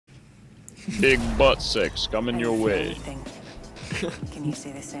Big butt 6 coming your way. Can you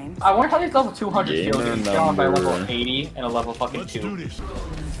say the same? I wonder how these level 200 Gamer shields get down by number. level 80 and a level fucking 2.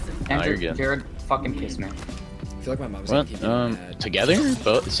 Andrew, you're good. Jared, fucking kiss me. I feel like my mom's What? gonna keep me mad. Together?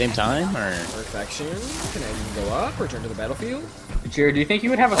 Both at the same time? Or? Perfection. Can I even go up? Return to the battlefield? Jared, do you think you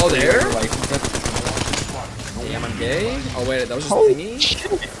would have a Oh, there? relationship? Damn, I'm gay? Oh, wait, that was just a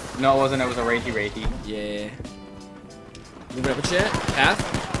thingy? No, it wasn't. It was a Reiki. Yeah. Moving up a chat. Path.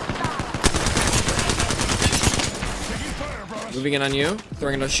 Moving in on you.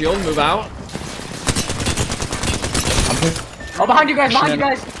 Throwing in a shield. Move out. Oh, behind you guys! Behind you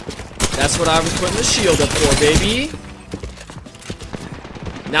guys! That's what I was putting the shield up for, baby.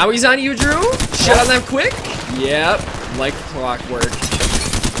 Now he's on you, Drew. Shit on them quick. Yep. Like clockwork.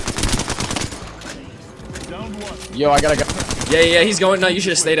 Yo, I gotta go. Yeah, he's going. No, you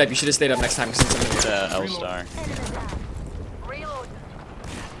should have stayed up. You should have stayed up next time. L-star.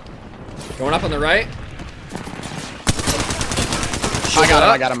 Going up on the right. I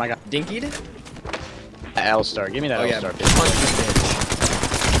got him. Dinkied? L-star. Give me that Oh, yeah. L-star. Punch this bitch.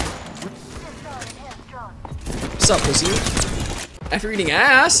 What's up, pussy? After eating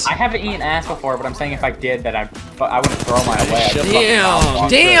ass? I haven't eaten ass before, but I'm saying if I did, that I wouldn't throw mine away.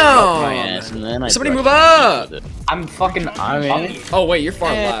 Damn! Somebody move up! I'm fucking. Oh, wait, you're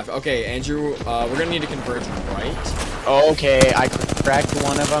far left. Okay, Andrew, we're gonna need to converge right. Okay, I cracked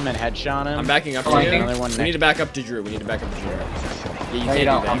one of them and headshot him. I'm backing up to you. We need to back up to Drew. Yeah, you can't do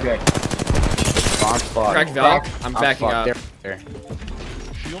that. I'm good. Crack Valk. I'm backing up. There.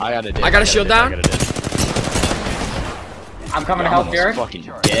 I got a dip. I got a shield down. I'm coming to help, Jared. Fucking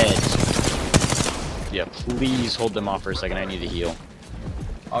dead. Yeah, please hold them off for a second. I need to heal.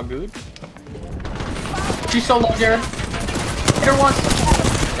 All good. She's so low, Jared. Hit her once.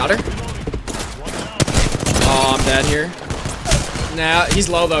 Got her. Oh, I'm dead here. Nah, he's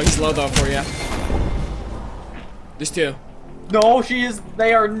low though. He's low though for you. There's two. No, she is.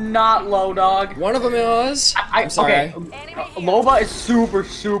 They are not low, dog. One of them is. I'm sorry. Okay. Loba is super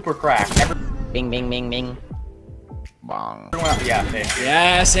cracked. Bing, bing, bing, bing. Bong. Yeah.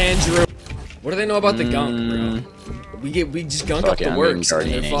 Yes, Andrew. What do they know about the gunk, bro? We just gunk up the works.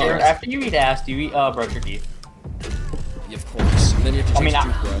 Jared, after you eat ass, do you eat brush your teeth? Yeah, of course. And then you have to change the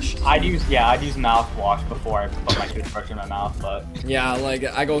toothbrush. I'd use mouthwash before I put my toothbrush in my mouth, but yeah, like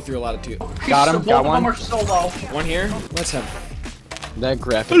I go through a lot of tooth. Got him. Got one. Both of them are so low. One here. Let's have that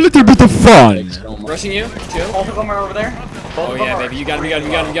graphic. A little bit of fun. Rushing you. Two. Both of them are over there. Oh yeah, baby. You got him. You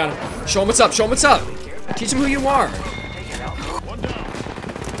got him. Show him what's up. Show him what's up. Teach him who you are.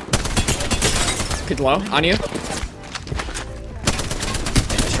 Hit low. On you. Nice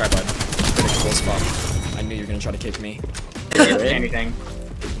try, bud. Good close spot. I knew you were gonna try to kick me. Anything.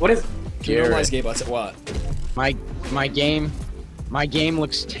 What is? Can you realize Gabe? What's it? What? My game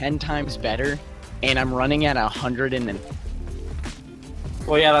looks 10 times better, and I'm running at 100 and.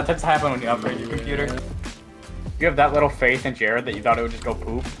 Well, yeah, that tends to happen when you upgrade your computer. You have that little faith in Jared that you thought it would just go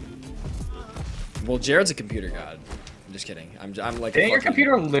poop. Well, Jared's a computer god. I'm just kidding. I'm like. Didn't your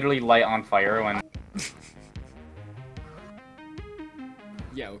computer literally light on fire when?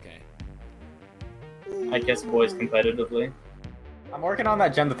 Yeah. Okay. I guess boys competitively. I'm working on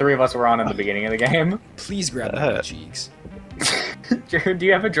that gen the three of us were on in the beginning of the game. Please grab my cheeks. Jared, do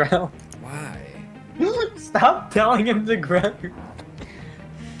you have a drill? Why? Stop telling him to grab your...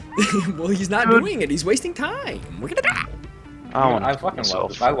 Well, he's not doing it. He's wasting time. We're gonna die. I fucking love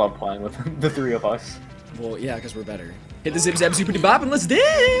this. I love playing with the three of us. Well, yeah, because we're better. Hit the zip zap zoopity bop and let's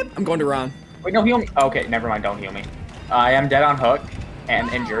dip. I'm going to Ron. Wait, no, heal me. Okay, never mind. Don't heal me. I am dead on hook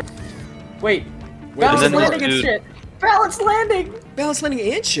and injured. Wait. Balance landing and shit. Balance landing. Balance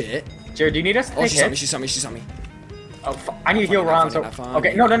landing and shit. Jared, do you need us to take hits? She saw me. Oh, I need to heal Ron. So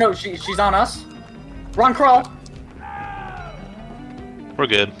okay, no. She's on us. Ron, crawl. We're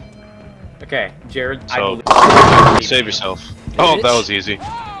good. Okay, Jared. So, save yourself. Oh, that was easy.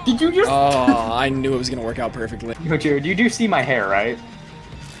 Did you just? Oh, I knew it was gonna work out perfectly. No, Jared, you do see my hair, right?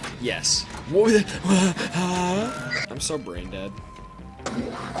 Yes. I'm so brain dead.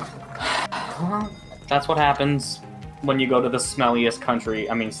 That's what happens when you go to the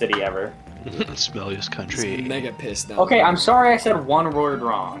smelliest city ever. Smelliest country. He's mega pissed now. Okay, I'm sorry I said one word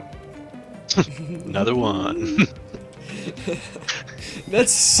wrong. Another one.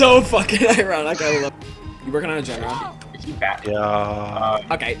 That's so fucking ironic. I love. You working on a gen, Ron? Yeah.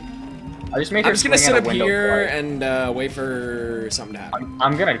 Okay. I'm just gonna sit up here and wait for something to happen.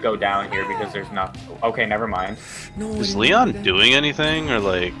 I'm gonna go down here because there's not. Okay, never mind. No. Is Leon doing anything or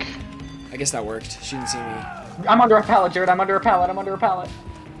like? I guess that worked. She didn't see me. I'm under a pallet, Jared. I'm under a pallet.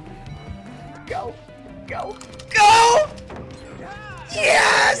 Go.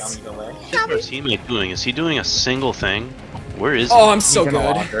 Yes! Yummy delish. What's our teammate doing? Is he doing a single thing? Where is Oh, he? I'm so He's in the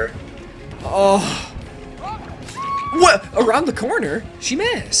good. locker. Oh. What? Around the corner? She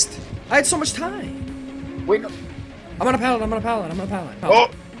missed. I had so much time. Wait, no. I'm on a pallet, I'm on a pallet, I'm on a pallet. Oh!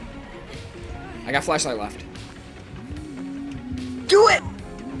 I got flashlight left. Do it!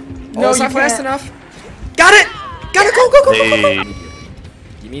 Oh, No, it's you not fast can't. enough. Got it! Got it! Go, go, go, go, go, go! Hey.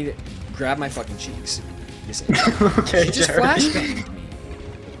 You need to grab my fucking cheeks. Yes, Okay, he just Jared. flashbanged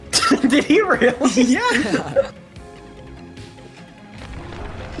me. Did he really? Yeah!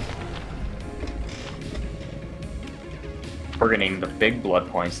 We're getting the big blood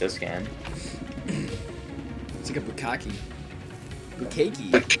points this game. It's like a bukkake.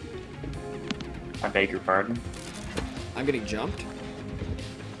 Bukkake. I beg your pardon. I'm getting jumped.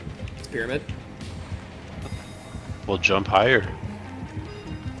 It's pyramid. We'll jump higher.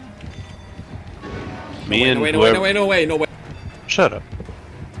 Me No and way, no way, whoever- no way, no way, no way. Shut up.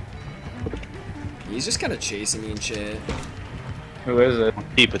 He's just kind of chasing me and shit. Who is it?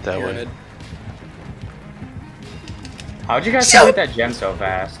 Keep it that Pyramid. way. How'd you guys complete that gen so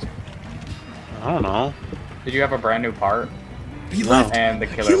fast? I don't know. Did you have a brand new part? He left. And the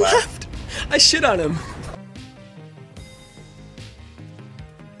killer He left. left. I shit on him.